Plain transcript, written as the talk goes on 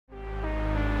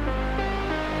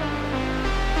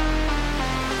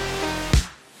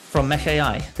From Mesh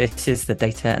AI, this is the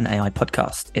Data and AI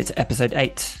podcast. It's episode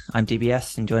 8. I'm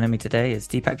DBS, and joining me today is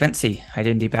Deepak Vensi. How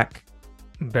you doing, Deepak?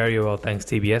 Very well, thanks,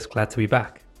 DBS. Glad to be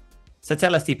back. So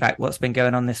tell us, Deepak, what's been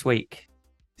going on this week?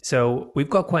 So we've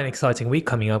got quite an exciting week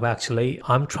coming up, actually.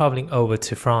 I'm traveling over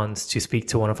to France to speak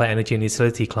to one of our energy and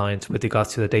utility clients with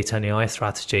regards to the data and AI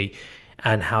strategy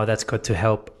and how that's got to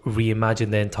help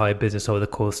reimagine the entire business over the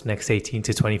course of the next 18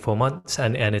 to 24 months.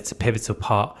 And it's a pivotal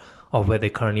part of where they're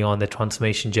currently on their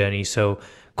transformation journey. So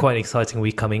quite an exciting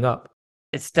week coming up.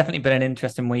 It's definitely been an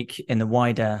interesting week in the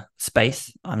wider space.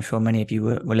 I'm sure many of you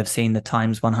will have seen the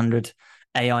Times 100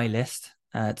 AI list.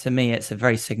 To me, it's a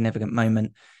very significant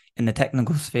moment in the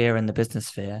technical sphere and the business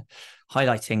sphere,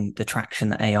 highlighting the traction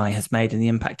that AI has made and the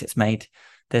impact it's made.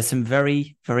 There's some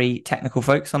very, very technical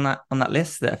folks on that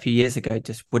list that a few years ago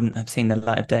just wouldn't have seen the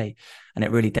light of day. And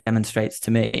it really demonstrates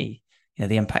to me,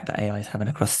 the impact that AI is having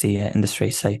across the industry.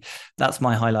 So that's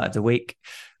my highlight of the week.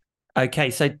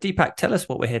 Okay, so Deepak, tell us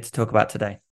what we're here to talk about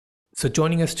today. So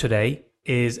joining us today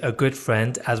is a good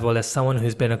friend, as well as someone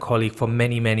who's been a colleague for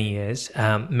many, many years,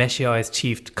 Mesh AI's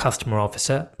Chief Customer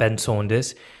Officer, Ben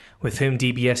Saunders, with whom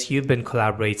DBS you've been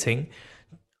collaborating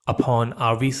upon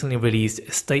our recently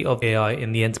released State of AI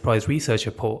in the Enterprise Research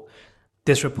Report.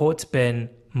 This report's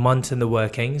been months in the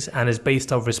workings and is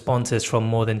based off responses from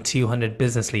more than 200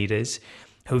 business leaders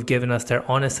who've given us their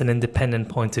honest and independent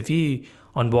point of view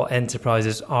on what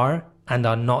enterprises are and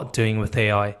are not doing with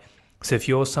AI. So if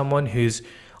you're someone who's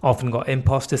often got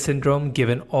imposter syndrome,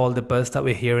 given all the buzz that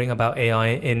we're hearing about AI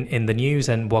in the news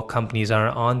and what companies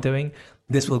aren't doing,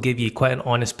 this will give you quite an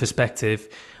honest perspective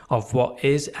of what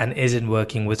is and isn't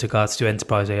working with regards to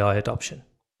enterprise AI adoption.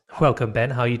 Welcome, Ben.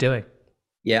 How are you doing?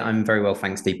 Yeah, I'm very well,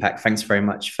 thanks, Deepak. Thanks very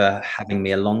much for having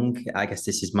me along. I guess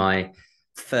this is my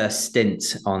first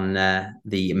stint on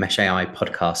the Mesh AI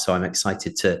podcast, so I'm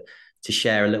excited to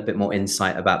share a little bit more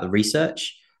insight about the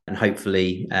research and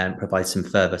hopefully provide some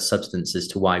further substance as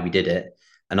to why we did it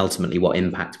and ultimately what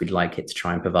impact we'd like it to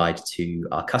try and provide to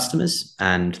our customers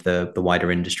and the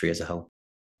wider industry as a whole.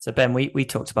 So Ben, we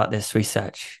talked about this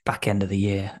research back end of the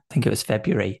year. I think it was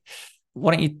February.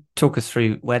 Why don't you talk us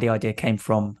through where the idea came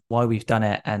from, why we've done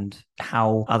it, and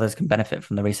how others can benefit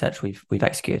from the research we've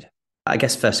executed? I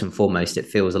guess first and foremost, it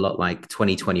feels a lot like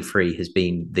 2023 has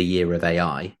been the year of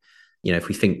AI. If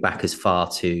we think back as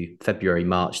far to February,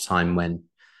 March time when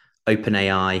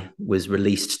OpenAI was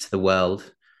released to the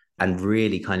world and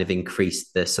really kind of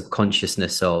increased the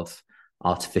subconsciousness of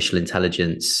artificial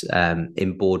intelligence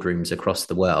in boardrooms across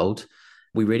the world,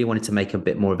 we really wanted to make a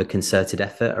bit more of a concerted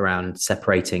effort around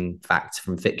separating fact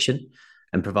from fiction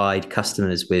and provide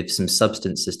customers with some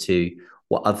substance as to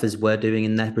what others were doing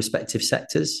in their respective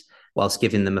sectors, whilst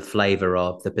giving them a flavor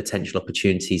of the potential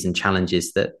opportunities and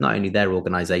challenges that not only their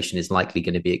organization is likely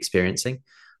going to be experiencing,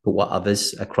 but what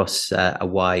others across a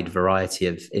wide variety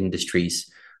of industries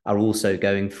are also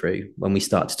going through when we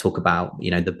start to talk about,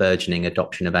 the burgeoning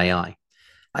adoption of AI.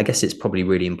 I guess it's probably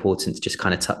really important to just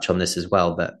kind of touch on this as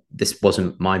well, that this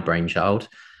wasn't my brainchild.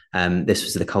 This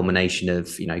was the culmination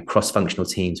of, cross-functional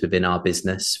teams within our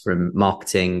business, from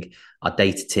marketing, our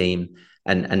data team,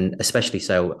 and especially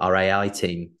so our AI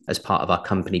team as part of our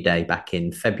company day back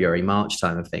in February, March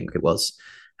time, I think it was,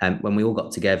 when we all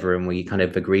got together and we kind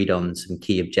of agreed on some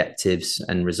key objectives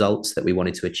and results that we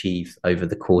wanted to achieve over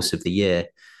the course of the year.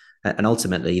 And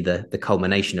ultimately, the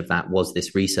culmination of that was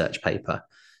this research paper.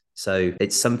 So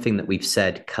it's something that we've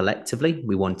said collectively.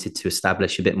 We wanted to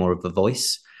establish a bit more of a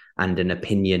voice and an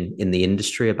opinion in the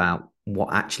industry about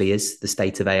what actually is the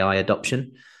state of AI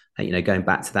adoption. Going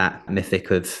back to that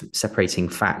mythic of separating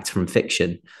fact from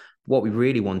fiction, what we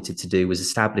really wanted to do was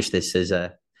establish this as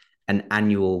an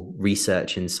annual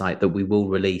research insight that we will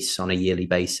release on a yearly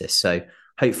basis. So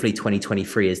hopefully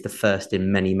 2023 is the first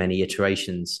in many, many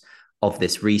iterations of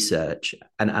this research.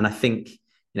 And I think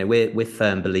we're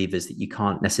firm believers that you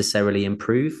can't necessarily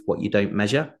improve what you don't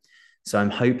measure. So I'm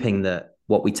hoping that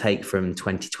what we take from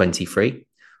 2023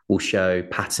 will show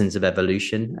patterns of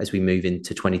evolution as we move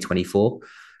into 2024.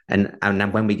 And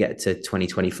then when we get to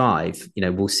 2025,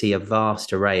 we'll see a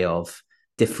vast array of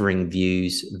differing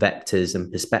views, vectors,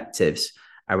 and perspectives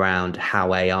around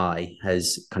how AI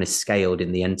has kind of scaled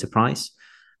in the enterprise.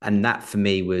 And that for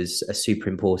me was a super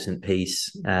important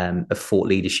piece of thought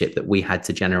leadership that we had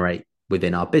to generate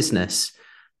within our business,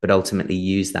 but ultimately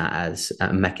use that as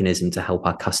a mechanism to help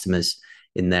our customers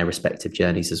in their respective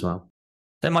journeys as well.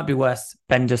 So it might be worth,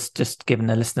 Ben, just giving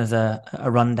the listeners a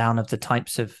rundown of the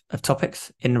types of topics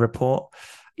in the report.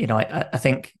 I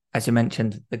think, as you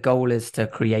mentioned, the goal is to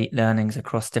create learnings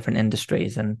across different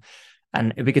industries. And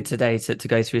it'd be good today to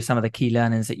go through some of the key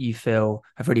learnings that you feel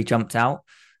have really jumped out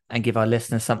and give our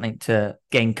listeners something to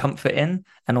gain comfort in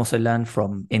and also learn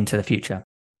from into the future?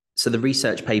 So the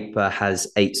research paper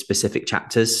has 8 specific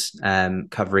chapters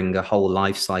covering a whole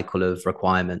life cycle of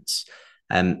requirements.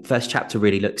 First chapter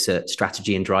really looks at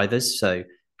strategy and drivers. So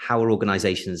how are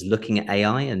organizations looking at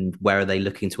AI and where are they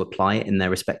looking to apply it in their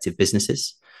respective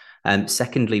businesses?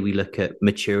 Secondly, we look at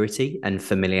maturity and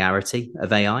familiarity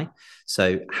of AI.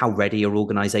 So how ready are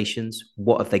organizations?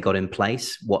 What have they got in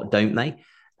place? What don't they?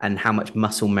 And how much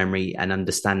muscle memory and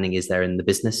understanding is there in the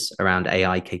business around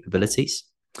AI capabilities?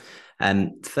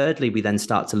 Thirdly, we then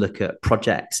start to look at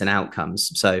projects and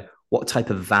outcomes. So what type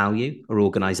of value are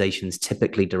organizations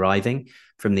typically deriving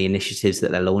from the initiatives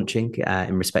that they're launching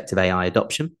in respect of AI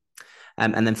adoption?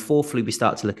 And then fourthly, we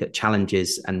start to look at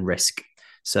challenges and risk.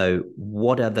 So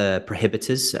what are the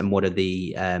prohibitors and what are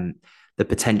the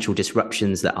potential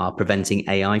disruptions that are preventing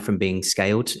AI from being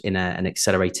scaled in an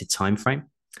accelerated timeframe?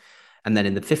 And then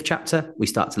in the 5th chapter, we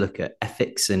start to look at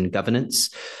ethics and governance.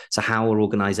 So how are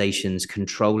organizations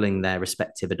controlling their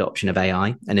respective adoption of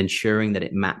AI and ensuring that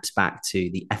it maps back to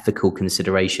the ethical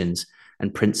considerations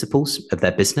and principles of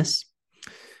their business?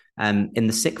 In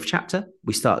the 6th chapter,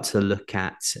 we start to look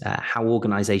at how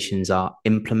organizations are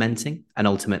implementing and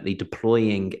ultimately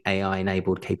deploying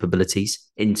AI-enabled capabilities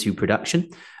into production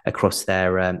across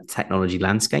their technology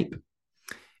landscape.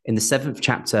 In the 7th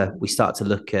chapter, we start to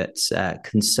look at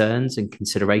concerns and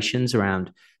considerations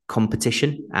around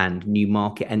competition and new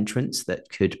market entrants that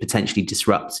could potentially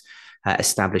disrupt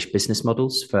established business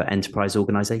models for enterprise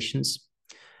organizations.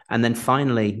 And then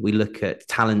finally, we look at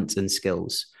talent and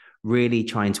skills, really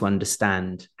trying to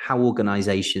understand how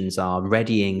organizations are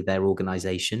readying their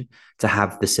organization to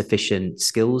have the sufficient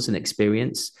skills and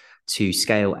experience to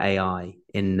scale AI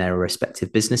in their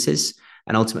respective businesses,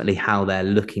 and ultimately how they're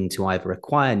looking to either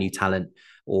acquire new talent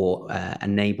or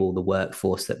enable the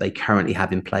workforce that they currently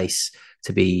have in place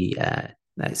to be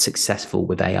successful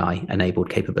with AI-enabled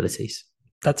capabilities.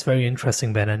 That's very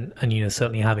interesting, Ben. And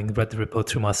certainly having read the report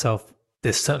through myself,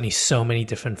 there's certainly so many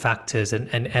different factors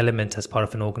and elements as part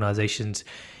of an organization's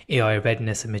AI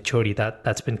readiness and maturity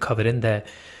that's been covered in there.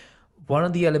 One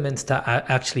of the elements that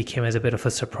actually came as a bit of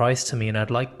a surprise to me, and I'd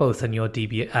like both on your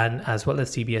DB and as well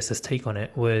as DBS's take on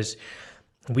it, was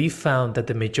we found that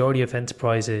the majority of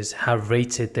enterprises have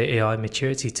rated the AI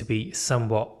maturity to be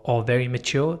somewhat or very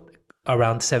mature,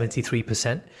 around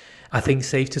 73%. I think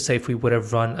safe to say if we would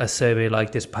have run a survey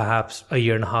like this perhaps a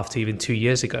year and a half to even 2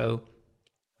 years ago,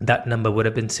 that number would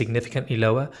have been significantly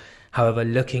lower. However,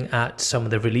 looking at some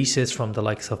of the releases from the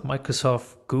likes of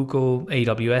Microsoft, Google,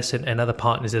 AWS, and other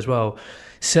partners as well,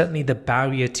 certainly the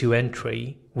barrier to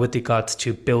entry with regards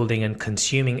to building and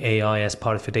consuming AI as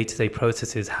part of your day-to-day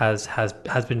processes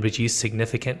has been reduced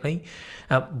significantly.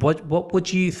 What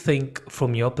would you think,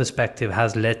 from your perspective,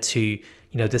 has led to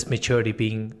this maturity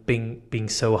being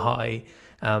so high?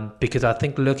 Because I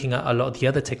think looking at a lot of the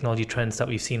other technology trends that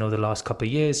we've seen over the last couple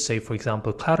of years, say for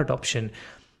example cloud adoption,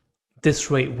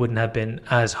 this rate wouldn't have been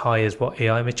as high as what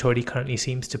AI maturity currently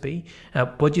seems to be.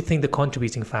 What do you think the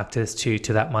contributing factors to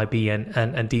that might be? And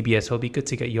DBS, it'll be good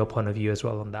to get your point of view as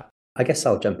well on that. I guess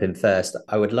I'll jump in first.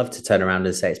 I would love to turn around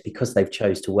and say it's because they've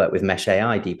chose to work with Mesh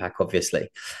AI, Deepak, obviously.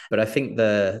 But I think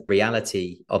the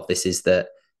reality of this is that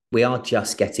we are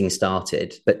just getting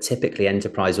started, but typically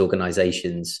enterprise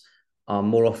organizations are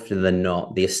more often than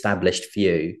not the established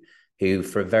few who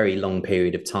for a very long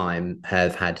period of time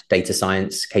have had data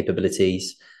science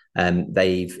capabilities.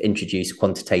 They've introduced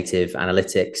quantitative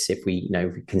analytics, if we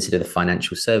consider the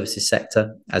financial services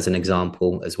sector as an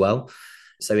example as well.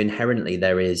 So inherently,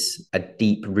 there is a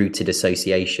deep-rooted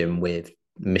association with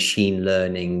machine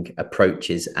learning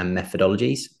approaches and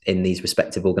methodologies in these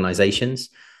respective organizations.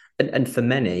 And for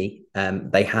many,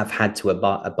 they have had to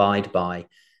abide by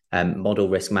model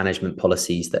risk management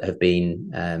policies that have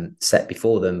been set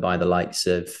before them by the likes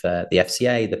of the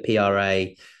FCA, the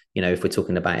PRA, if we're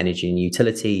talking about energy and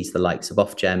utilities, the likes of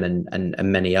Ofgem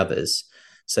and many others.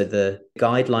 So the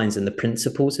guidelines and the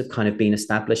principles have kind of been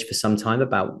established for some time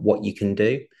about what you can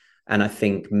do. And I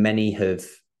think many have,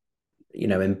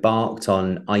 embarked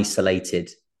on isolated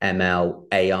ML,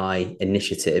 AI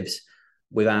initiatives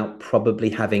without probably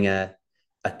having a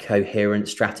coherent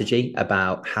strategy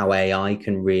about how AI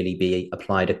can really be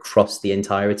applied across the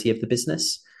entirety of the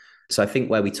business. So I think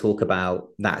where we talk about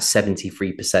that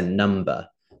 73% number,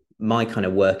 my kind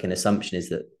of work and assumption is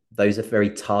that those are very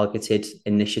targeted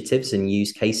initiatives and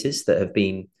use cases that have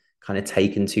been kind of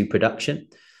taken to production.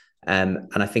 And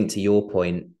I think to your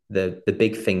point, the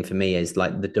big thing for me is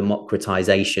like the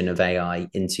democratization of AI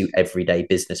into everyday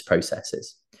business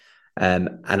processes.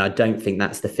 And I don't think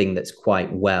that's the thing that's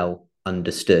quite well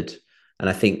understood. And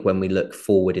I think when we look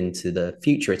forward into the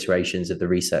future iterations of the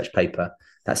research paper,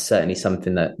 that's certainly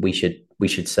something that we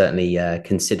should certainly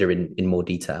consider in more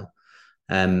detail.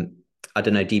 I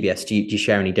don't know, DBS, do you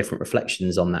share any different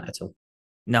reflections on that at all?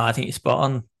 No, I think you're spot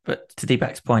on. But to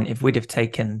Deepak's point, if we'd have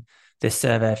taken this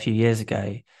survey a few years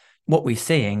ago, what we're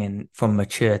seeing in from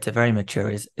mature to very mature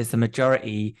is the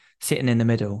majority sitting in the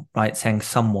middle, right, saying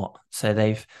somewhat. So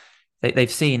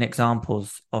they've seen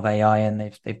examples of AI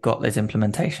and they've got those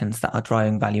implementations that are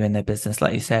driving value in their business,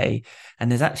 like you say. And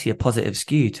there's actually a positive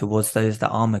skew towards those that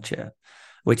are mature,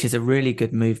 which is a really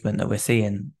good movement that we're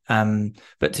seeing.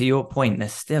 But to your point,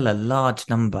 there's still a large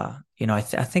number. I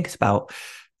think it's about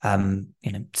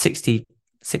 62%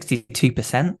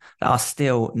 that are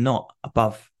still not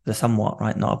above the somewhat,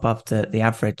 right? Not above the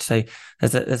average. So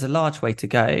there's a large way to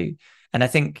go. And I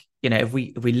think, if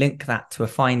we link that to a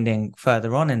finding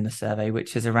further on in the survey,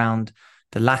 which is around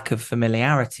the lack of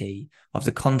familiarity of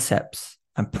the concepts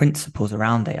and principles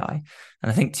around AI.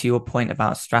 And I think to your point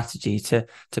about strategy, to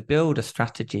build a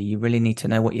strategy, you really need to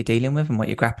know what you're dealing with and what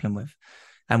you're grappling with.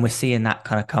 And we're seeing that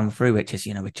kind of come through, which is,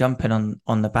 we're jumping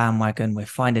on the bandwagon, we're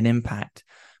finding impact,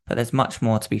 but there's much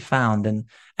more to be found. And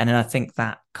then I think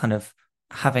that kind of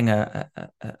having a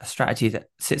strategy that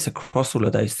sits across all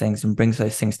of those things and brings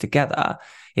those things together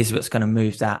is what's going to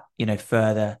move that,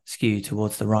 further skew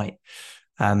towards the right.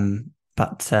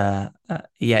 But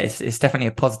it's definitely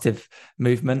a positive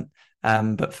movement.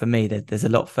 But for me, there's a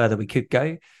lot further we could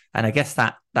go. And I guess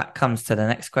that comes to the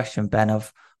next question, Ben,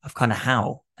 of kind of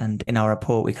how. And in our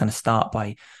report, we kind of start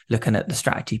by looking at the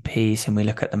strategy piece and we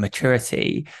look at the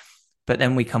maturity, but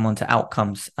then we come on to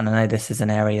outcomes. And I know this is an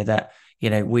area that,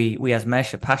 we as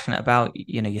Mesh are passionate about,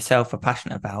 yourself are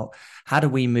passionate about. How do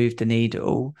we move the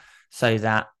needle so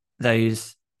that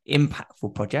those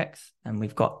impactful projects, and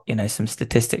we've got, some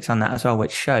statistics on that as well,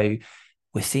 which show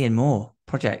we're seeing more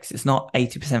projects. It's not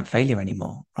 80% failure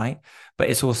anymore, right? But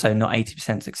it's also not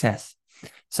 80% success.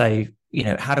 So,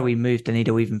 how do we move the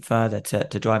needle even further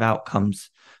to drive outcomes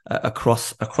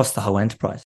across the whole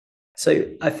enterprise?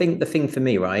 So I think the thing for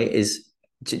me, right, is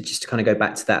just to kind of go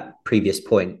back to that previous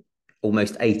point,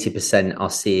 almost 80% are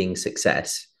seeing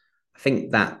success. I think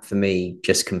that for me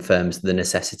just confirms the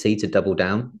necessity to double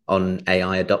down on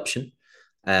AI adoption,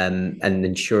 and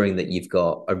ensuring that you've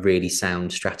got a really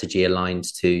sound strategy aligned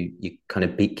to your kind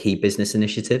of big key business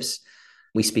initiatives.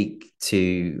 We speak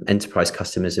to enterprise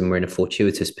customers and we're in a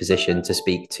fortuitous position to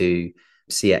speak to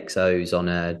CXOs on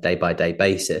a day-by-day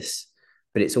basis.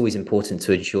 But it's always important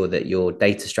to ensure that your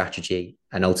data strategy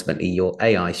and ultimately your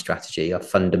AI strategy are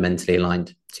fundamentally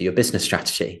aligned to your business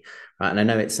strategy, right? And I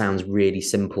know it sounds really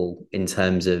simple in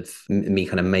terms of me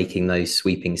kind of making those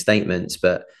sweeping statements,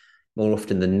 but more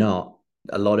often than not,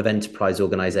 a lot of enterprise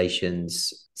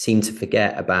organizations seem to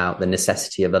forget about the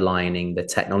necessity of aligning the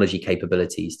technology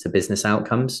capabilities to business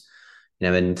outcomes.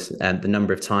 And the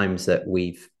number of times that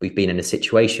we've been in a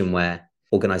situation where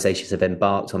organizations have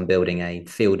embarked on building a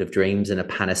field of dreams and a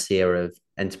panacea of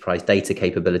enterprise data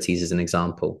capabilities, as an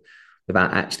example,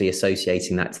 without actually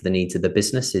associating that to the needs of the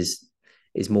business is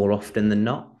more often than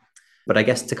not. But I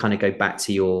guess to kind of go back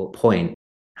to your point,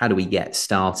 how do we get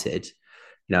started?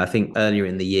 I think earlier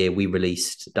in the year, we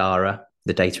released DARA,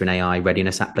 the Data and AI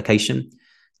Readiness Application,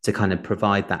 to kind of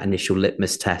provide that initial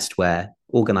litmus test where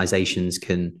organizations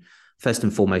can first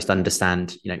and foremost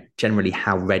understand, generally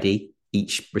how ready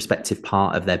each respective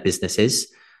part of their business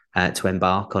is to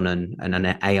embark on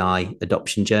an AI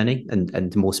adoption journey,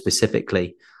 and more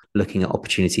specifically, looking at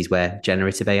opportunities where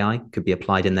generative AI could be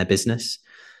applied in their business.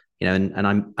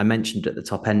 I mentioned at the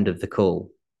top end of the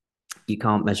call, you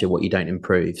can't measure what you don't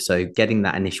improve. So getting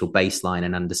that initial baseline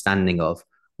and understanding of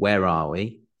where are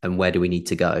we and where do we need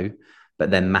to go, but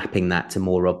then mapping that to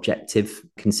more objective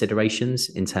considerations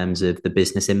in terms of the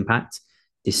business impact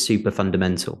is super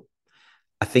fundamental.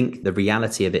 I think the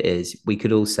reality of it is we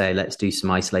could all say, let's do some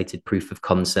isolated proof of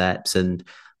concepts and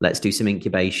let's do some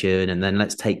incubation, and then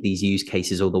let's take these use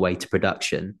cases all the way to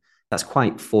production. That's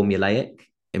quite formulaic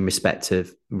in respect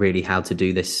of really how to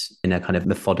do this in a kind of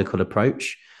methodical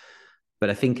approach. But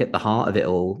I think at the heart of it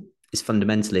all is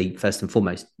fundamentally, first and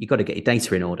foremost, you've got to get your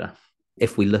data in order.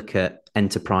 If we look at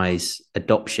enterprise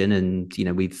adoption, and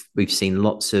we've seen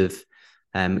lots of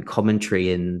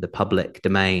commentary in the public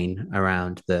domain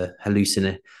around the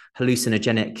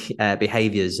hallucinogenic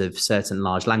behaviors of certain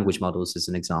large language models, as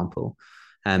an example,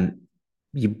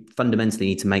 you fundamentally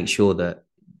need to make sure that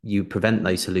you prevent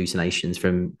those hallucinations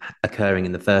from occurring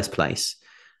in the first place.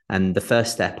 And the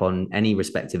first step on any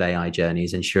respective AI journey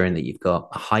is ensuring that you've got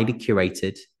a highly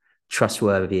curated,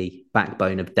 trustworthy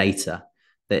backbone of data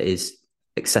that is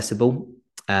accessible,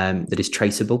 that is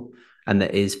traceable, and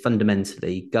that is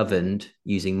fundamentally governed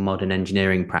using modern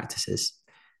engineering practices.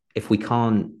 If we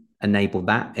can't enable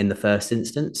that in the first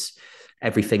instance,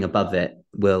 everything above it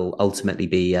will ultimately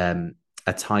be a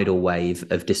tidal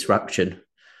wave of disruption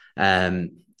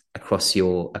across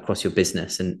your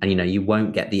business, and you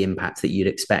won't get the impact that you'd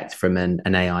expect from an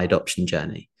AI adoption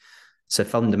journey. So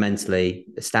fundamentally,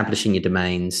 establishing your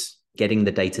domains, getting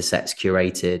the data sets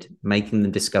curated, making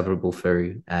them discoverable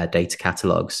through data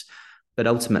catalogs, but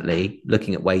ultimately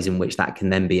looking at ways in which that can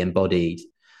then be embodied.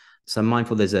 So I'm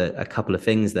mindful there's a couple of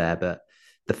things there, but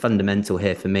the fundamental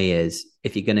here for me is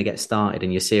if you're going to get started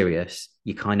and you're serious,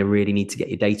 you kind of really need to get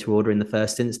your data order in the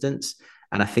first instance.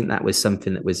 And I think that was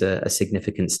something that was a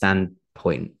significant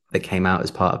standpoint that came out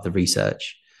as part of the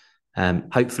research.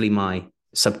 Hopefully my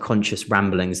subconscious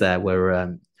ramblings there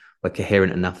were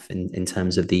coherent enough in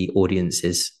terms of the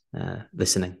audiences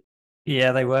listening.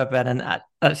 Yeah, they were, Ben. And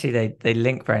actually, they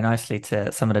link very nicely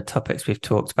to some of the topics we've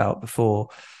talked about before.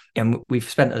 And we've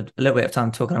spent a little bit of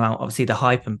time talking about, obviously, the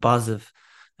hype and buzz of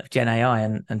Gen AI.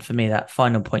 And for me, that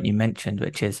final point you mentioned,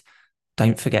 which is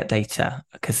don't forget data,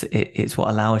 because it's what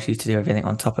allows you to do everything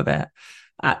on top of it,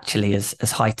 actually has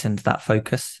heightened that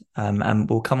focus. And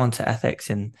we'll come on to ethics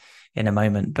in a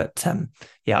moment. But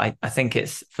I think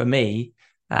it's, for me,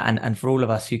 and for all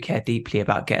of us who care deeply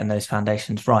about getting those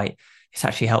foundations right, it's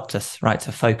actually helped us, right,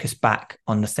 to focus back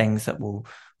on the things that will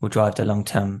drive the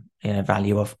long-term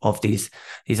value of these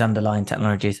underlying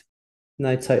technologies.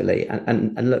 No, totally.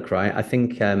 And look, right, I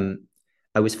think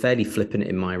I was fairly flippant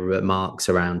in my remarks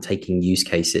around taking use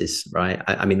cases, right?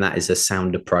 I mean, that is a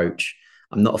sound approach.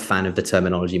 I'm not a fan of the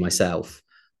terminology myself,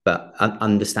 but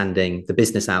understanding the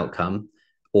business outcome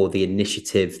or the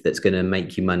initiative that's going to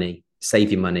make you money,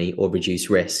 save you money, or reduce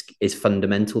risk is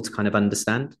fundamental to kind of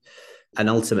understand. And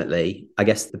ultimately, I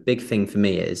guess the big thing for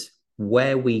me is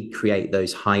where we create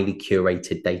those highly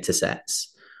curated data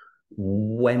sets.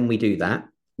 When we do that,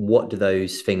 what do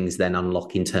those things then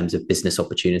unlock in terms of business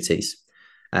opportunities?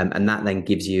 And that then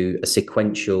gives you a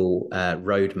sequential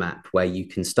roadmap where you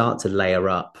can start to layer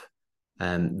up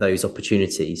those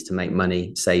opportunities to make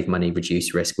money, save money,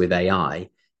 reduce risk with AI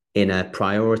in a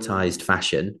prioritized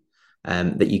fashion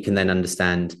that you can then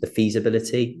understand the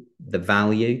feasibility, the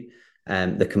value,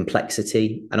 the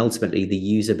complexity, and ultimately the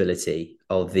usability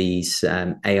of these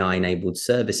AI-enabled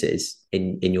services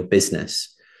in your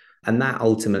business. And that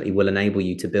ultimately will enable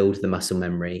you to build the muscle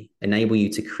memory, enable you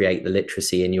to create the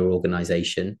literacy in your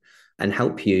organization, and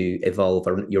help you evolve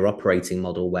your operating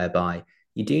model whereby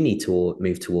you do need to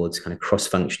move towards kind of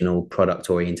cross-functional,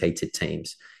 product-orientated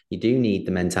teams. You do need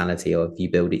the mentality of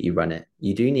you build it, you run it.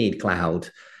 You do need cloud.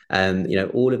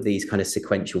 All of these kind of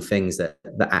sequential things that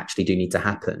actually do need to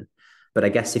happen. But I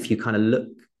guess if you kind of look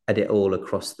at it all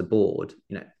across the board,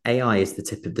 AI is the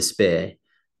tip of the spear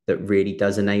that really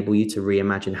does enable you to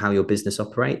reimagine how your business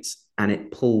operates, and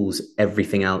it pulls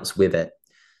everything else with it.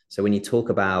 So when you talk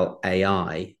about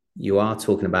AI, you are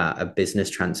talking about a business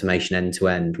transformation end to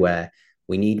end, where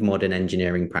we need modern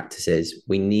engineering practices.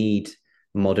 We need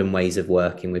modern ways of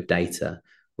working with data.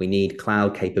 We need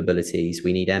cloud capabilities.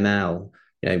 We need ML.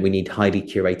 We need highly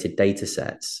curated data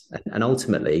sets. And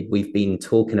ultimately, we've been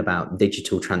talking about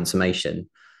digital transformation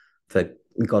for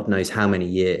God knows how many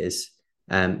years.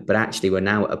 But actually, we're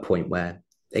now at a point where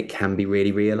it can be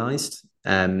really realized.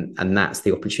 And that's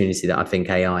the opportunity that I think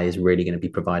AI is really going to be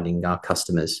providing our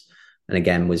customers. And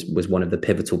again, was one of the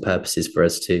pivotal purposes for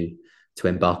us to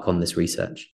embark on this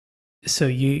research. So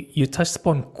you touched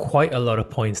upon quite a lot of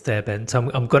points there, Ben. So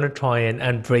I'm going to try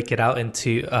and break it out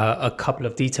into a couple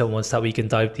of detailed ones that we can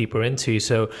dive deeper into.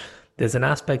 So there's an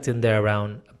aspect in there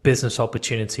around business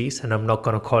opportunities, and I'm not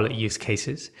going to call it use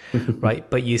cases, right?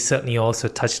 But you certainly also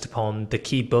touched upon the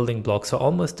key building blocks, so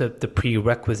almost the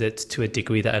prerequisites to a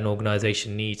degree that an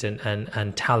organization needs,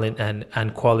 and talent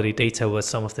and quality data was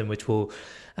some of them, which we'll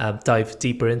dive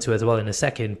deeper into as well in a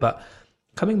second. But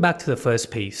coming back to the first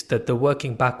piece, that the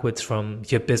working backwards from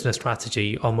your business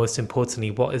strategy, or most importantly,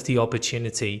 what is the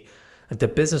opportunity, the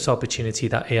business opportunity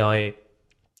that AI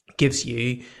gives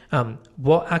you?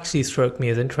 What actually struck me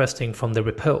as interesting from the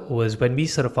report was when we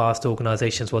sort of asked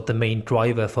organizations what the main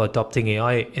driver for adopting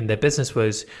AI in their business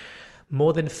was,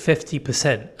 more than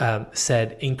 50%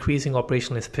 said increasing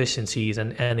operational efficiencies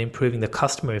and improving the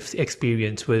customer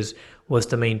experience was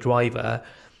the main driver.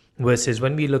 Versus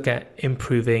when we look at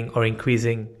improving or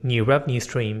increasing new revenue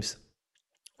streams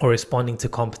or responding to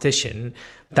competition,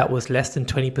 that was less than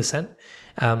 20%.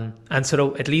 And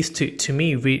so at least to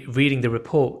me, reading the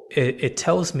report, it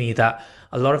tells me that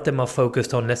a lot of them are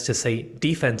focused on, let's just say,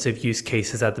 defensive use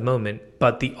cases at the moment,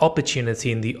 but the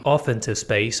opportunity in the offensive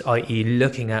space, i.e.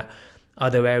 looking at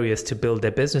other areas to build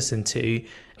their business into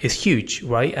is huge,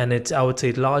 right? And it's, I would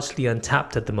say, largely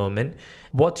untapped at the moment.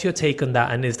 What's your take on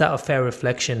that? And is that a fair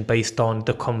reflection based on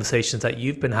the conversations that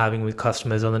you've been having with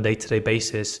customers on a day-to-day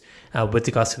basis with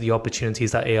regards to the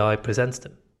opportunities that AI presents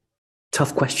them?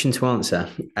 Tough question to answer.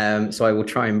 So I will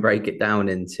try and break it down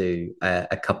into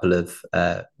a couple of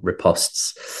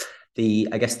ripostes.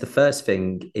 I guess the first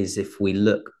thing is, if we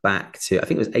look back to, I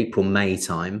think it was April, May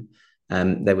time,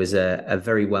 there was a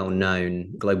very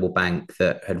well-known global bank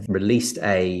that had released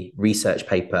a research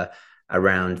paper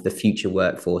around the future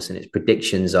workforce and its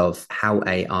predictions of how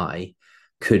AI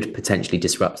could potentially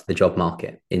disrupt the job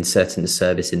market in certain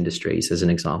service industries, as an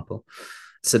example.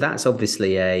 So that's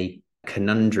obviously a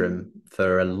conundrum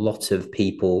for a lot of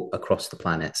people across the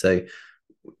planet. So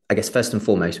I guess first and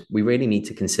foremost, we really need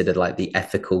to consider like the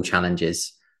ethical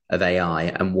challenges of AI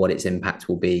and what its impact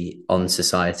will be on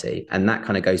society. And that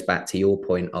kind of goes back to your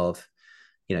point of,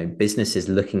 businesses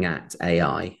looking at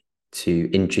AI to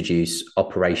introduce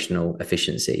operational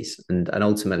efficiencies. And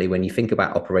ultimately, when you think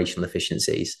about operational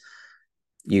efficiencies,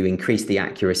 you increase the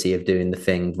accuracy of doing the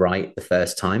thing right the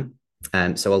first time.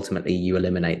 So ultimately, you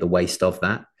eliminate the waste of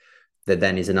that. There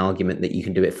then is an argument that you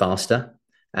can do it faster.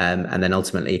 And then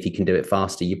ultimately, if you can do it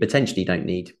faster, you potentially don't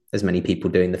need as many people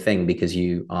doing the thing because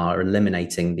you are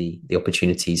eliminating the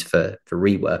opportunities for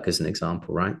rework, as an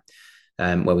example, right?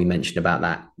 Where we mentioned about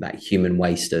that human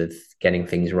waste of getting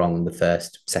things wrong the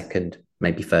first, second,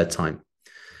 maybe third time.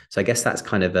 So I guess that's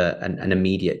kind of an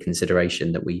immediate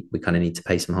consideration that we kind of need to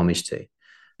pay some homage to.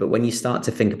 But when you start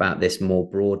to think about this more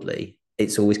broadly,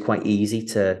 it's always quite easy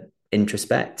to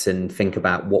introspect and think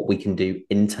about what we can do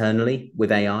internally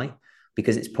with AI,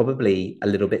 because it's probably a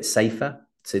little bit safer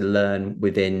to learn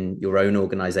within your own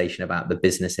organization about the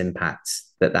business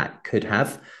impacts that could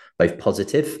have, both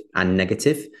positive and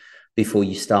negative, before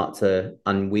you start to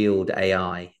unwield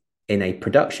AI in a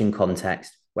production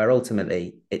context where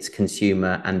ultimately it's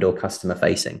consumer and or customer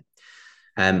facing,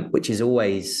 which is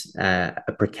always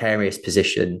a precarious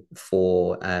position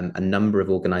for a number of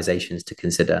organizations to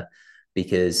consider,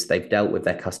 because they've dealt with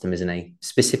their customers in a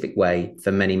specific way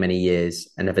for many, many years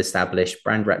and have established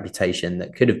brand reputation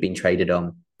that could have been traded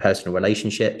on personal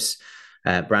relationships,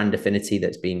 brand affinity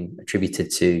that's been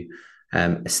attributed to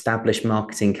established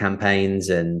marketing campaigns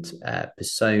and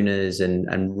personas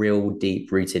and real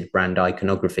deep-rooted brand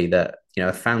iconography that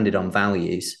are founded on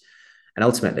values. And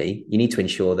ultimately, you need to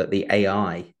ensure that the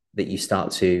AI that you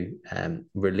start to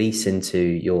release into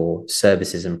your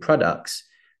services and products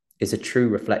is a true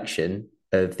reflection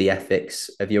of the ethics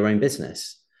of your own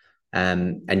business.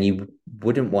 And you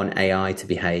wouldn't want AI to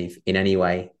behave in any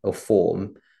way or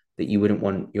form that you wouldn't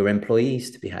want your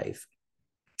employees to behave.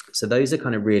 So those are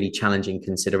kind of really challenging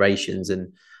considerations.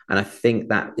 And I think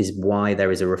that is why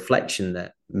there is a reflection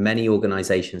that many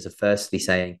organizations are firstly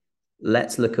saying,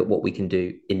 let's look at what we can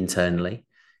do internally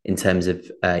in terms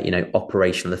of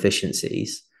operational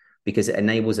efficiencies, because it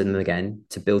enables them, again,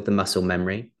 to build the muscle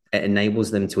memory. It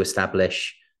enables them to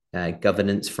establish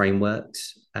governance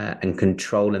frameworks and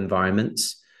control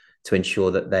environments to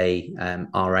ensure that they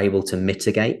are able to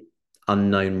mitigate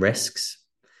unknown risks.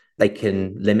 They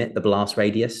can limit the blast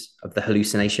radius of the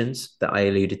hallucinations that I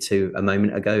alluded to a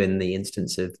moment ago in the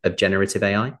instance of generative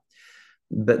AI.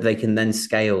 But they can then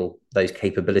scale those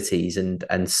capabilities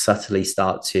and subtly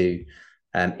start to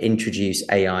introduce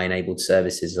AI-enabled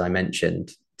services, as I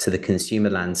mentioned, to the consumer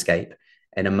landscape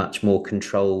in a much more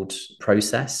controlled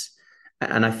process.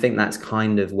 And I think that's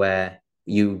kind of where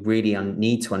you really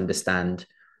need to understand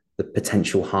the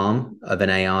potential harm of an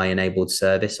AI-enabled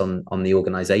service on the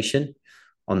organization,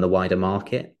 on the wider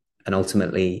market, and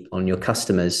ultimately on your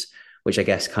customers, which I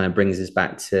guess kind of brings us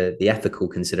back to the ethical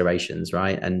considerations,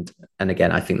 right? And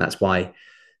again, I think that's why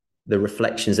the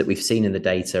reflections that we've seen in the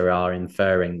data are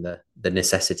inferring the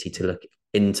necessity to look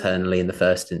internally in the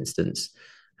first instance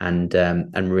and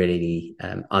really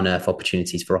unearth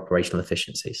opportunities for operational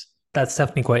efficiencies. That's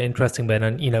definitely quite interesting, Ben.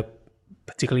 And,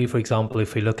 particularly, for example,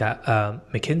 if we look at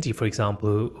McKinsey, for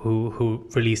example, who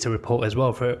released a report as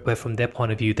well, where from their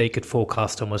point of view, they could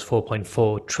forecast almost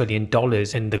 $4.4 trillion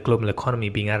in the global economy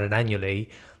being added annually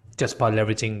just by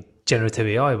leveraging generative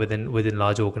AI within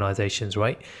large organizations,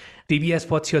 right? DBS,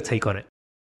 what's your take on it?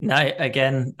 No,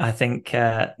 again, I think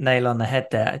nail on the head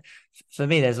there. For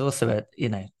me, there's also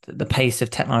the pace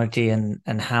of technology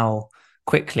and how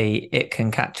quickly it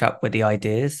can catch up with the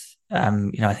ideas.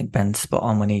 I think Ben's spot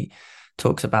on when he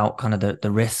talks about kind of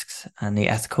the risks and the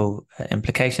ethical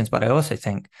implications. But I also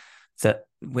think that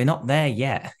we're not there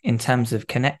yet in terms of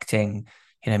connecting,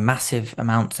 massive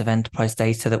amounts of enterprise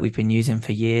data that we've been using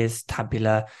for years,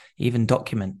 tabular, even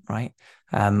document, right?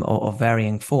 or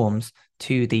varying forms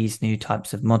to these new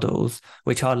types of models,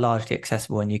 which are largely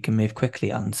accessible and you can move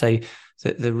quickly on. So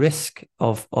the risk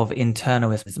of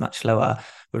internal is much lower.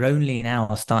 We're only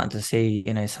now starting to see,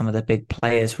 some of the big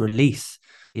players release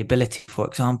the ability, for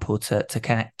example, to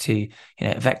connect to,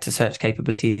 vector search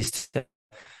capabilities to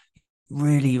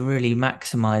really, really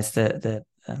maximize the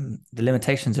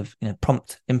limitations of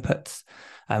prompt inputs.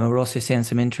 And we're also seeing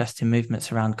some interesting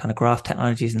movements around kind of graph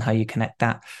technologies and how you connect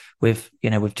that with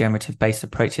generative based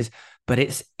approaches. But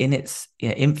it's in its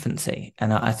infancy,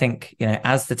 and I think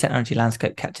as the technology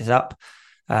landscape catches up,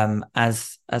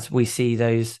 as we see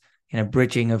those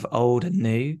bridging of old and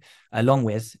new, along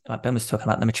with, like Ben was talking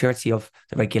about, the maturity of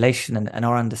the regulation and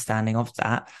our understanding of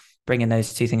that, bringing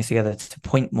those two things together to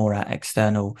point more at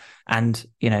external and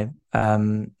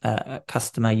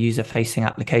customer user facing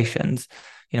applications,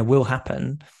 will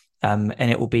happen, and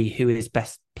it will be who is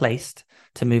best placed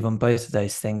to move on both of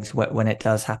those things when it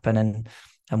does happen,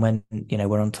 and when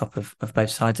we're on top of both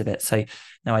sides of it. So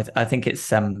no, I think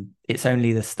it's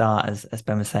only the start, as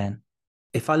Ben was saying.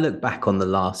 If I look back on the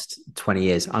last 20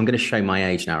 years, I'm going to show my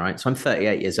age now, right? So I'm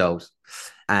 38 years old,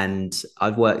 and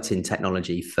I've worked in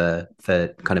technology for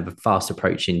kind of a fast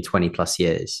approaching 20 plus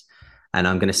years. And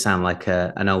I'm going to sound like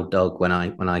an old dog when I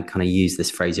kind of use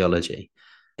this phraseology.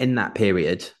 In that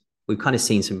period, we've kind of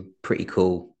seen some pretty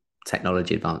cool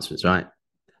technology advancements, right?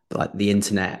 Like the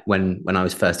internet, when I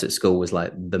was first at school, was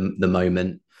like the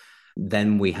moment.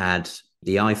 Then we had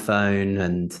the iPhone,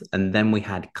 and then we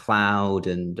had cloud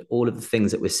and all of the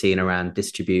things that we're seeing around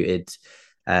distributed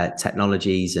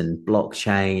technologies and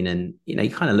blockchain. And you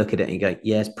kind of look at it and you go,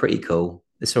 yeah, it's pretty cool.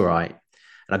 It's all right.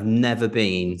 And I've never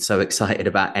been so excited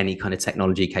about any kind of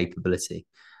technology capability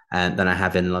than I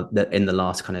have in the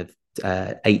last kind of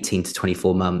 18 to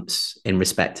 24 months in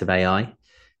respect of AI.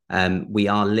 We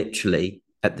are literally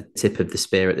at the tip of the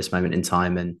spear at this moment in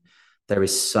time, and there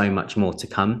is so much more to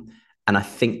come. And I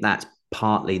think that's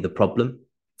partly the problem,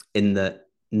 in that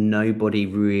nobody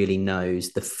really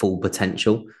knows the full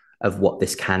potential of what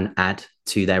this can add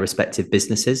to their respective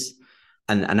businesses.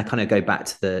 And I kind of go back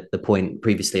to the point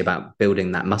previously about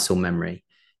building that muscle memory.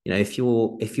 If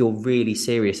you're really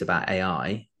serious about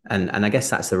AI, and I guess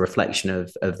that's the reflection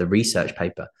of the research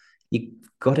paper, you've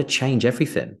got to change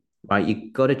everything, right?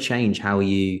 You've got to change how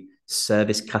you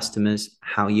service customers,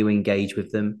 how you engage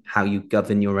with them, how you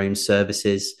govern your own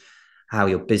services, how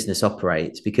your business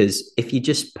operates. Because if you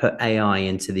just put AI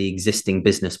into the existing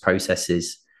business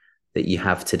processes that you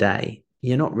have today,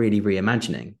 you're not really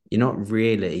reimagining. You're not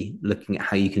really looking at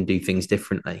how you can do things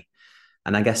differently.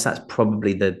 And I guess that's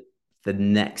probably the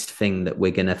next thing that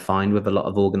we're going to find with a lot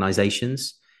of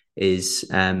organizations is,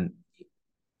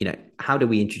 how do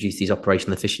we introduce these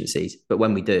operational efficiencies? But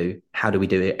when we do, how do we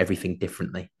do everything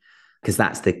differently? Because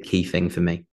that's the key thing for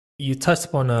me. You touched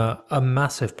upon a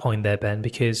massive point there, Ben,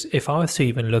 because if I was to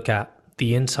even look at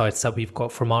the insights that we've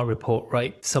got from our report,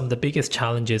 right, some of the biggest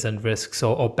challenges and risks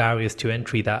or barriers to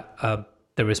entry that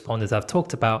the respondents have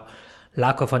talked about: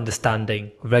 lack of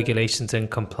understanding, regulations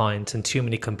and compliance, and too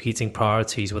many competing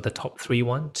priorities were the top three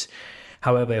ones.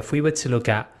 However, if we were to look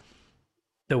at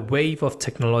the wave of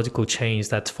technological change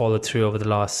that's followed through over the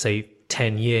last, say,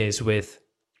 10 years with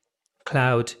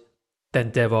cloud,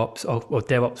 then DevOps, or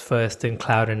DevOps first, then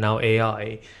cloud, and now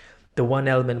AI, the one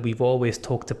element we've always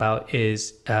talked about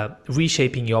is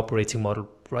reshaping your operating model,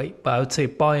 right? But I would say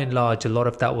by and large, a lot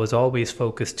of that was always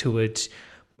focused towards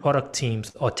product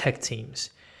teams or tech teams.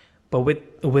 But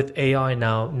with AI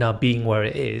now being where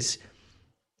it is,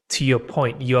 to your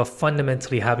point, you're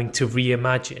fundamentally having to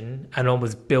reimagine and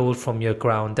almost build from your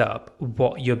ground up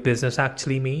what your business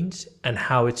actually means and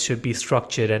how it should be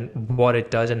structured and what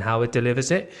it does and how it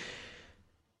delivers it.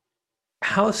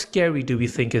 How scary do we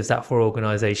think is that for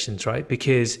organizations, right?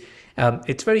 Because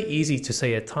it's very easy to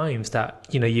say at times that,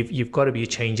 you've got to be a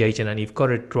change agent and you've got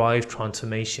to drive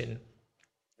transformation.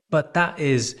 But that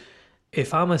is,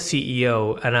 if I'm a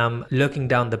CEO and I'm looking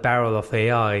down the barrel of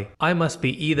AI, I must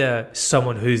be either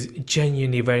someone who's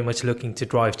genuinely very much looking to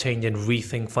drive change and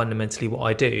rethink fundamentally what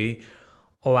I do,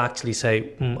 or actually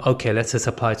say, okay, let's just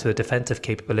apply to the defensive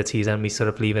capabilities and we sort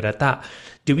of leave it at that.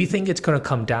 Do we think it's going to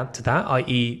come down to that,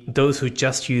 i.e. those who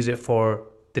just use it for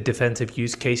the defensive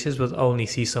use cases will only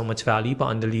see so much value, but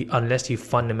unless you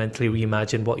fundamentally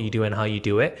reimagine what you do and how you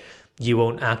do it, you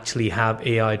won't actually have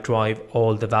AI drive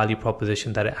all the value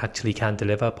proposition that it actually can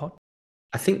deliver upon?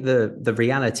 I think the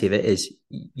reality of it is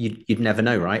you'd never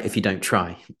know, right, if you don't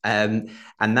try. And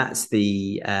that's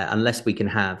unless we can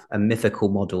have a mythical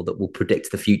model that will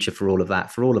predict the future for all of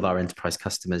that, for all of our enterprise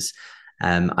customers,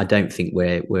 I don't think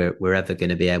we're ever going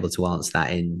to be able to answer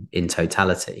that in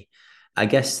totality. I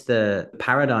guess the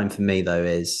paradigm for me, though,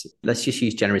 is let's just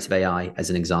use generative AI as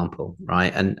an example,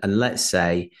 right? And let's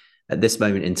say at this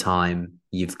moment in time,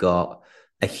 you've got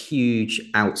a huge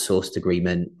outsourced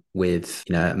agreement with,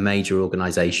 a major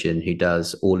organization who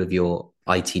does all of your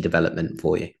IT development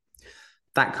for you.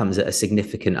 That comes at a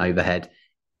significant overhead.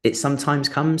 It sometimes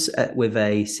comes with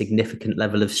a significant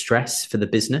level of stress for the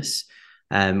business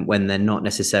when they're not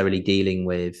necessarily dealing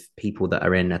with people that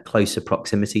are in a closer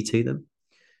proximity to them.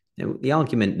 The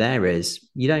argument there is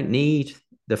you don't need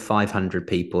the 500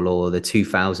 people or the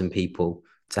 2,000 people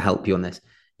to help you on this.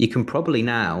 You can probably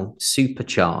now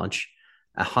supercharge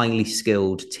a highly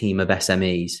skilled team of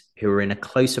SMEs who are in a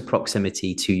closer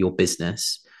proximity to your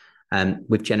business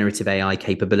with generative AI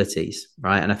capabilities,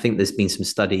 right? And I think there's been some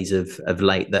studies of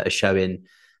late that are showing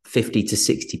 50 to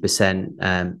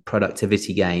 60%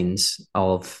 productivity gains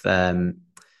of the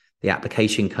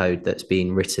application code that's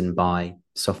being written by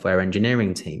software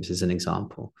engineering teams, as an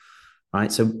example,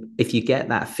 right? So if you get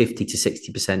that 50 to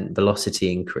 60%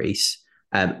 velocity increase,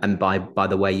 and by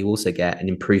the way, you also get an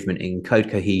improvement in code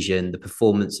cohesion, the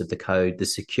performance of the code, the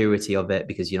security of it,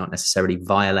 because you're not necessarily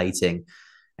violating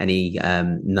any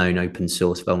known open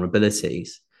source vulnerabilities.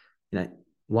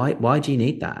 Why do you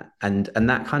need that? And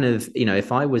that kind of,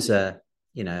 if I was a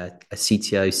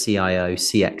CTO, CIO,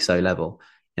 CXO level,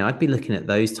 I'd be looking at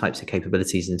those types of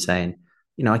capabilities and saying,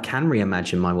 I can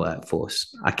reimagine my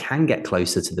workforce. I can get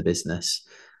closer to the business.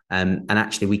 And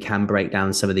actually we can break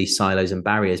down some of these silos and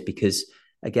barriers because,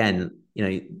 again,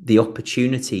 the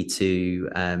opportunity to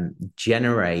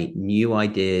generate new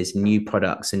ideas, new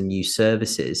products, and new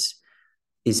services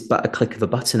is but a click of a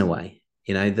button away.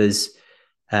 There's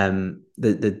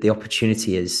the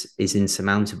opportunity is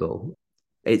insurmountable.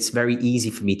 It's very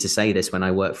easy for me to say this when I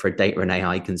work for a data and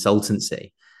AI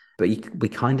consultancy, but we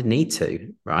kind of need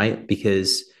to, right?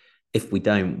 Because if we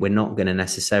don't, we're not going to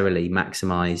necessarily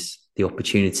maximize the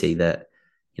opportunity that,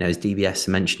 as DBS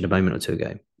mentioned a moment or two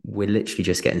ago, we're literally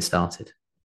just getting started.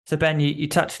 So Ben, you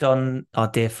touched on our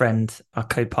dear friend, our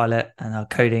Copilot, and our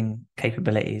coding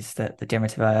capabilities that the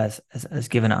generative AI has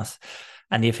given us,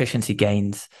 and the efficiency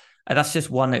gains. And that's just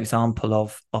one example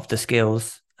of the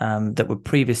skills that were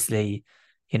previously,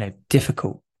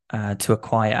 difficult to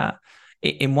acquire.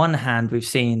 In one hand, we've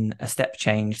seen a step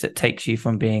change that takes you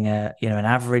from being an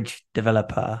average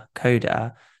developer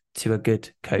coder to a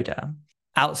good coder.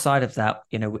 Outside of that,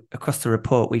 across the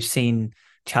report, we've seen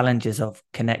challenges of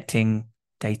connecting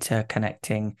data,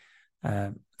 connecting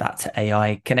that to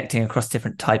AI, connecting across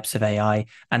different types of AI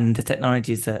and the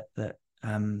technologies that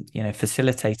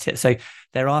facilitate it. So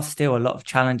there are still a lot of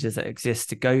challenges that exist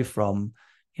to go from,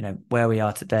 where we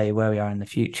are today, where we are in the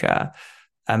future.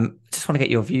 Just want to get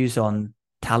your views on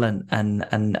talent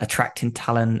and attracting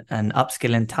talent and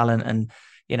upskilling talent. And,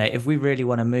 if we really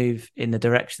want to move in the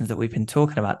directions that we've been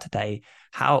talking about today,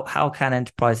 how can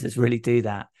enterprises really do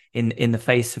that in the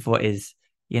face of what is,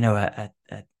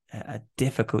 a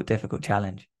difficult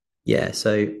challenge? Yeah.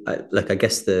 So look, I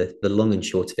guess the long and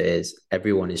short of it is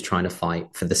everyone is trying to fight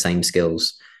for the same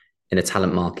skills in a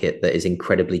talent market that is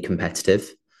incredibly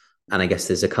competitive. And I guess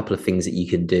there's a couple of things that you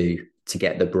can do to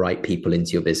get the right people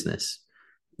into your business.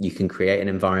 You can create an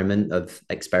environment of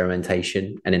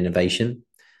experimentation and innovation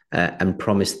and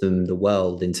promise them the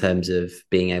world in terms of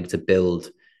being able to build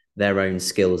their own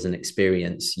skills and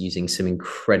experience using some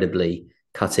incredibly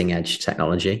cutting edge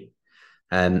technology.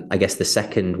 I guess the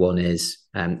second one is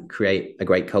create a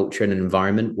great culture and an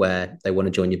environment where they want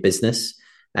to join your business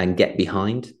and get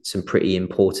behind some pretty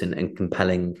important and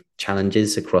compelling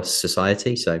challenges across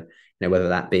society. So, whether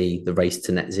that be the race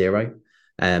to net zero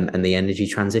and the energy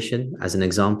transition as an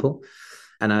example.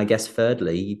 And I guess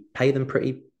thirdly, you pay them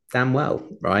pretty damn well,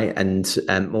 right? And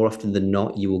more often than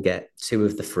not, you will get two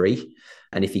of the three.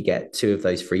 And if you get two of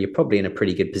those three, you're probably in a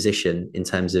pretty good position in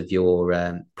terms of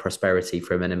your prosperity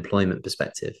from an employment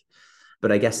perspective.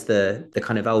 But I guess the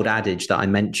kind of old adage that I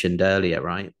mentioned earlier,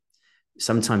 right?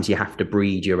 Sometimes you have to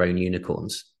breed your own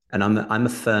unicorns. And I'm a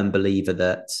firm believer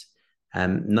that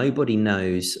nobody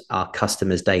knows our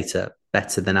customers' data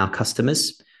better than our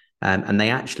customers. And they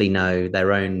actually know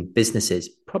their own businesses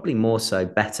probably more so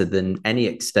better than any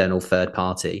external third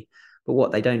party. But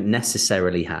what they don't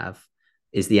necessarily have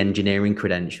is the engineering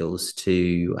credentials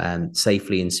to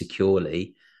safely and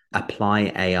securely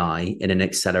apply AI in an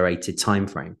accelerated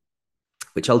timeframe,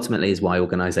 which ultimately is why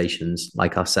organizations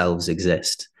like ourselves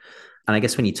exist. And I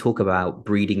guess when you talk about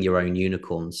breeding your own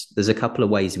unicorns, there's a couple of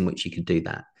ways in which you could do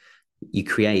that. You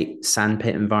create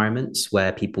sandpit environments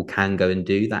where people can go and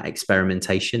do that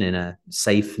experimentation in a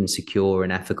safe and secure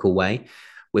and ethical way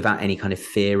without any kind of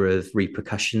fear of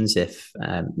repercussions if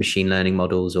machine learning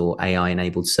models or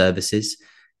AI-enabled services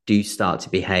do start to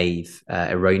behave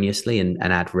erroneously and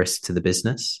add risk to the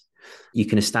business. You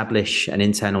can establish an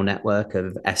internal network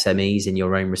of SMEs in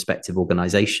your own respective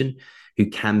organization who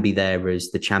can be there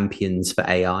as the champions for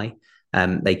AI.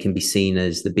 They can be seen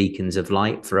as the beacons of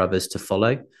light for others to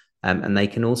follow. And they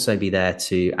can also be there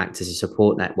to act as a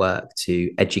support network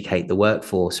to educate the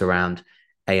workforce around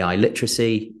AI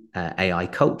literacy, AI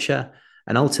culture,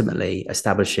 and ultimately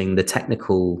establishing the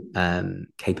technical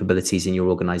capabilities in your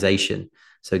organization.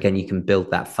 So again, you can build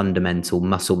that fundamental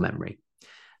muscle memory.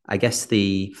 I guess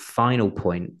the final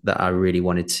point that I really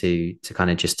wanted to kind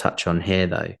of just touch on here,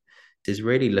 though, is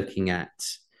really looking at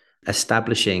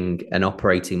establishing an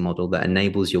operating model that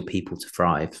enables your people to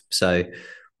thrive. So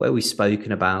where we've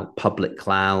spoken about public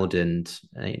cloud and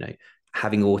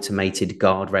having automated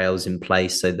guardrails in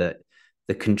place so that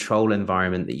the control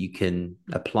environment that you can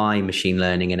apply machine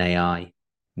learning and AI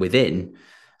within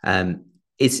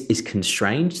is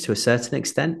constrained to a certain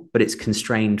extent, but it's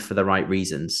constrained for the right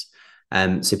reasons.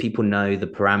 So people know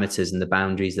the parameters and the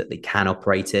boundaries that they can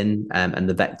operate in, and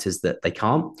the vectors that they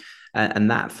can't. And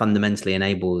that fundamentally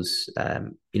enables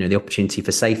the opportunity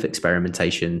for safe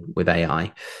experimentation with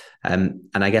AI. And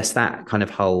I guess that kind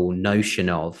of whole notion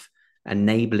of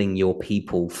enabling your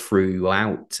people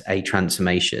throughout a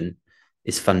transformation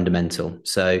is fundamental.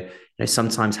 So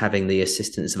sometimes having the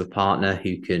assistance of a partner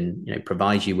who can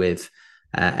provide you with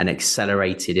an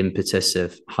accelerated impetus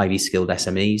of highly skilled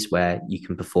SMEs where you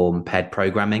can perform paired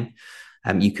programming.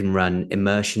 You can run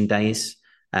immersion days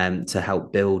to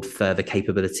help build further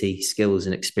capability, skills,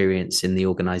 and experience in the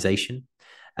organization.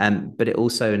 But it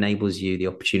also enables you the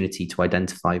opportunity to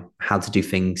identify how to do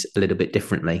things a little bit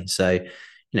differently. So,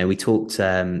 we talked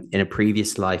in a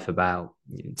previous life about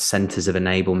centers of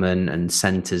enablement and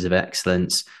centers of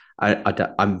excellence.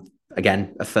 I'm,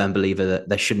 again, a firm believer that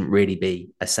there shouldn't really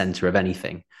be a center of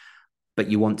anything, but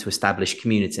you want to establish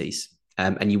communities,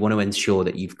 and you want to ensure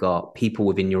that you've got people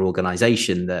within your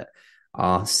organization that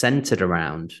are centered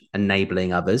around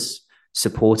enabling others,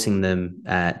 supporting them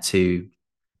to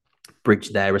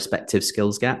bridge their respective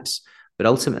skills gaps, but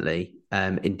ultimately,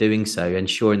 in doing so,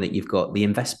 ensuring that you've got the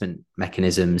investment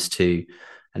mechanisms to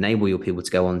enable your people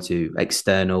to go on to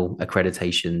external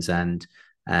accreditations and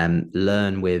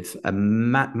learn with a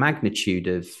magnitude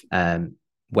of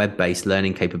web-based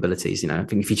learning capabilities. I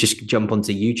think if you just jump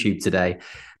onto YouTube today,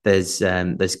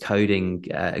 there's coding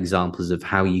examples of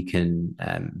how you can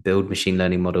build machine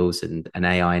learning models and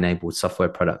AI-enabled software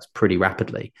products pretty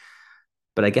rapidly.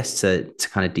 But I guess to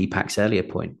kind of Deepak's earlier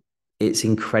point, it's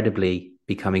incredibly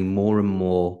becoming more and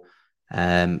more,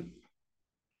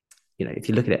 if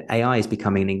you look at it, AI is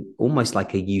becoming almost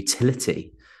like a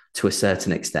utility to a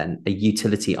certain extent, a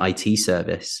utility IT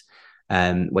service,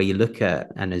 where you look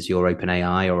at an Azure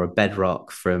OpenAI or a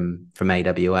Bedrock from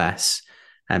AWS,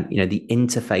 the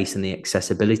interface and the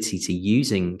accessibility to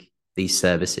using these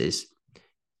services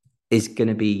is going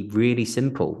to be really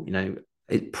simple.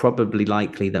 It's probably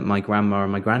likely that my grandma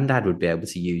and my granddad would be able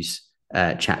to use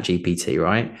ChatGPT,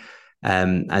 right?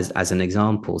 As an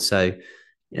example. So,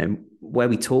 where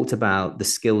we talked about the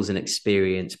skills and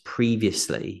experience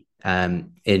previously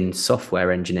in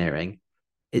software engineering,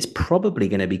 it's probably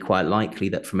going to be quite likely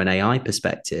that from an AI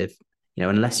perspective,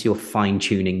 unless you're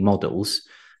fine-tuning models,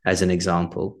 as an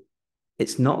example,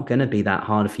 it's not going to be that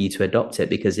hard for you to adopt it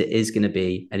because it is going to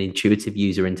be an intuitive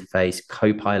user interface,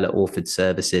 Copilot authored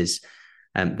services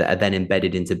that are then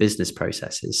embedded into business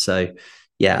processes. So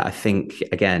yeah, I think,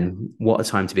 again, what a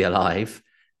time to be alive,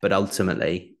 but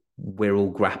ultimately we're all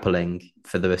grappling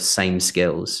for the same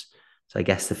skills. So I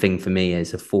guess the thing for me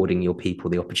is affording your people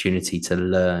the opportunity to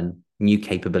learn new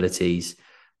capabilities,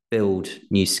 build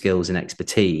new skills and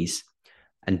expertise,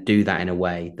 and do that in a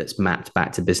way that's mapped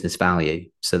back to business value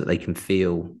so that they can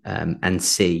feel and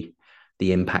see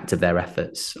the impact of their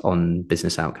efforts on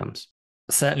business outcomes.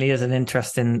 Certainly is an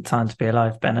interesting time to be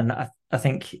alive, Ben. And I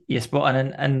think you're spot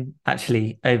on. And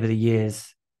actually, over the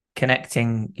years,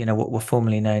 connecting, what were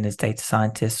formerly known as data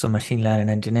scientists or machine learning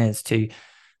engineers to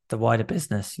the wider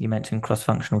business. You mentioned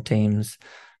cross-functional teams,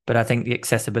 but I think the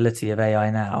accessibility of AI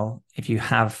now, if you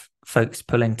have folks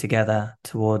pulling together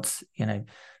towards,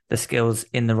 the skills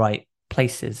in the right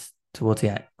places towards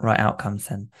the right outcomes,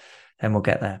 then we'll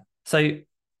get there. So,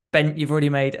 Ben, you've already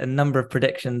made a number of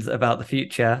predictions about the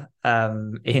future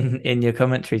in your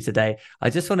commentary today. I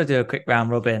just want to do a quick round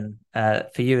robin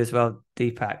for you as well,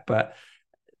 Deepak. But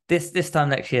this time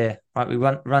next year, right, we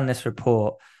run this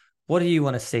report. What do you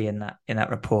want to see in that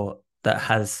report that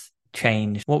has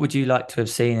changed? What would you like to have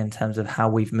seen in terms of how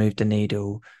we've moved the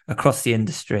needle across the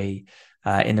industry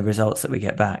in the results that we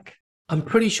get back? I'm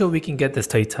pretty sure we can get this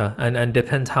data, and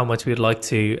depends how much we'd like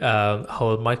to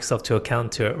hold Microsoft to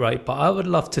account to it, right? But I would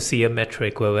love to see a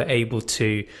metric where we're able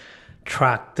to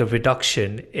track the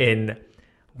reduction in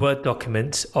Word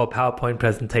documents or PowerPoint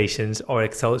presentations or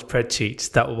Excel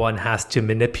spreadsheets that one has to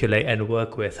manipulate and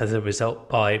work with as a result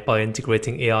by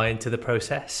integrating AI into the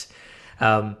process.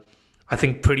 I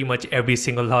think pretty much every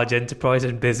single large enterprise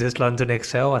and business runs on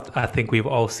Excel. I think we've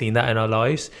all seen that in our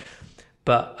lives.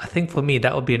 But I think for me,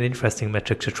 that would be an interesting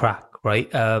metric to track, right?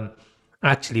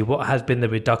 Actually, what has been the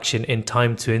reduction in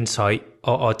time to insight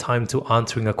or time to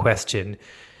answering a question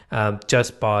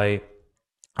just by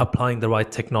applying the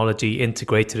right technology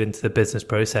integrated into the business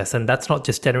process? And that's not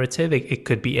just generative. It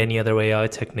could be any other AI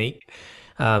technique.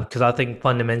 Because I think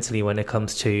fundamentally when it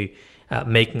comes to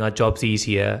making our jobs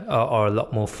easier or a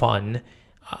lot more fun,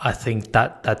 I think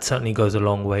that certainly goes a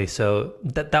long way. So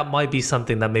that might be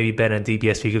something that maybe Ben and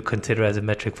DBS we could consider as a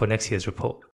metric for next year's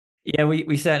report. Yeah,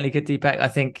 we certainly could, Deepak. I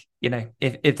think,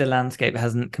 if the landscape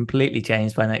hasn't completely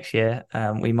changed by next year,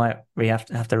 we might have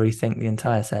to rethink the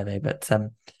entire survey. But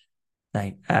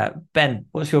no, Ben,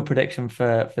 what's your prediction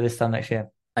for this time next year?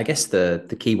 I guess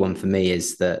the key one for me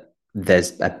is that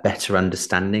there's a better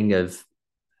understanding of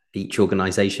each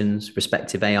organization's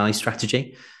respective AI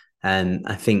strategy. And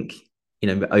I think,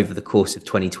 over the course of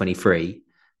 2023,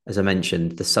 as I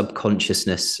mentioned, the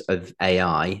subconsciousness of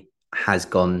AI has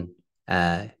gone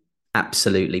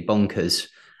absolutely bonkers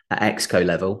at Exco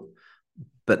level,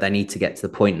 but they need to get to the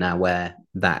point now where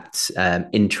that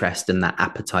interest and that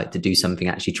appetite to do something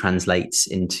actually translates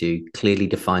into clearly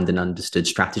defined and understood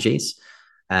strategies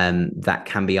that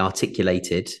can be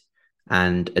articulated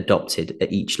and adopted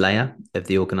at each layer of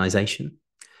the organization.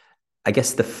 I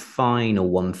guess the final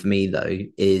one for me, though,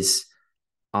 is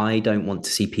I don't want to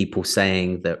see people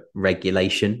saying that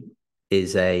regulation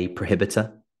is a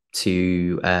prohibitor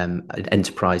to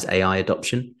enterprise AI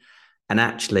adoption. And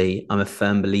actually, I'm a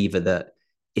firm believer that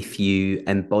if you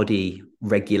embody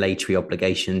regulatory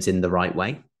obligations in the right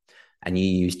way, and you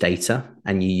use data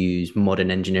and you use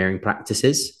modern engineering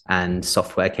practices and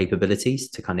software capabilities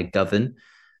to kind of govern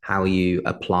how you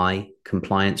apply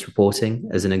compliance reporting,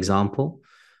 as an example,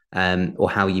 or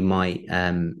how you might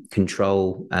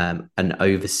control and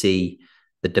oversee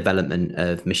the development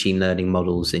of machine learning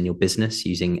models in your business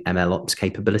using MLOps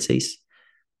capabilities.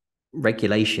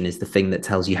 Regulation is the thing that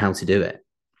tells you how to do it,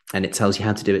 and it tells you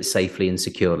how to do it safely and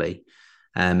securely.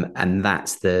 And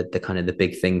that's the kind of the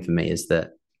big thing for me, is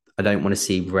that I don't want to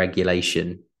see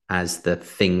regulation as the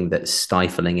thing that's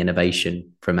stifling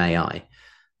innovation from AI.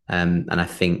 And I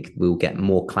think we'll get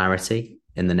more clarity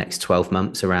in the next 12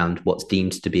 months around what's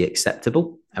deemed to be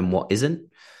acceptable and what isn't.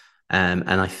 And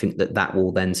I think that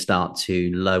will then start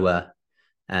to lower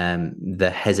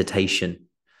the hesitation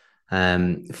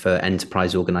for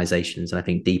enterprise organizations. And I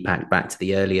think, Deepak, back to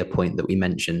the earlier point that we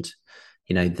mentioned,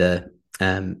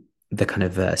 the kind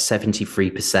of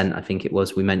 73%, I think it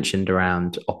was, we mentioned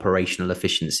around operational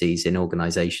efficiencies in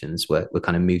organizations were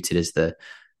kind of mooted as the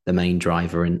main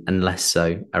driver, and less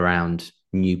so around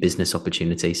new business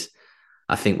opportunities.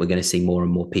 I think we're going to see more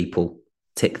and more people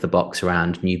tick the box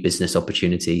around new business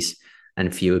opportunities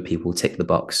and fewer people tick the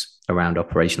box around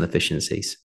operational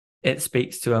efficiencies. It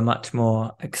speaks to a much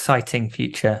more exciting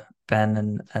future,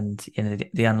 Ben, and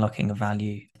the unlocking of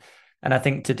value. And I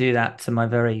think to do that, to my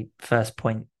very first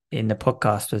point in the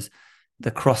podcast, was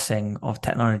the crossing of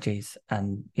technologies.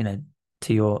 And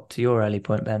to your early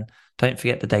point, Ben, don't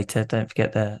forget the data, don't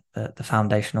forget the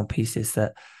foundational pieces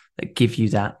that give you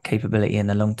that capability in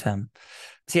the long term.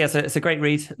 So yeah, so it's a great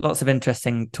read. Lots of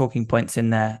interesting talking points in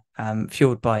there,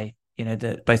 fueled by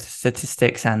both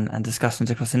statistics and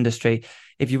discussions across industry.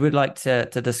 If you would like to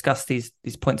discuss these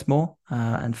points more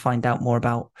and find out more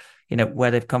about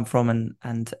where they've come from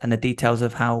and the details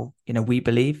of how we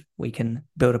believe we can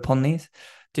build upon these,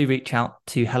 do reach out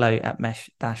to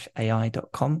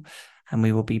hello@mesh-ai.com, and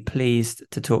we will be pleased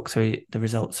to talk through the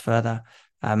results further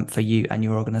for you and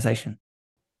your organization.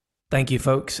 Thank you,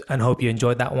 folks, and hope you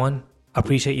enjoyed that one. I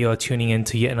appreciate you all tuning in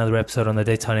to yet another episode on the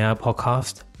Data and AI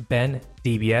podcast. Ben,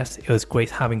 DBS, it was great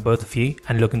having both of you,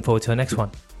 and looking forward to the next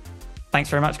one. Thanks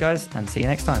very much, guys, and see you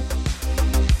next time.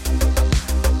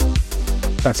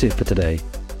 That's it for today.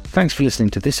 Thanks for listening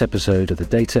to this episode of the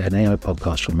Data and AI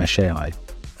podcast from Mesh AI.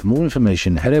 For more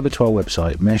information, head over to our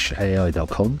website,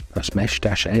 mesh-ai.com, that's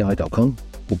mesh-ai.com,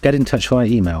 or get in touch via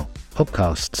email,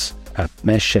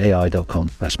 podcasts@mesh-ai.com,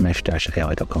 that's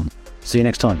mesh-ai.com. See you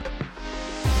next time.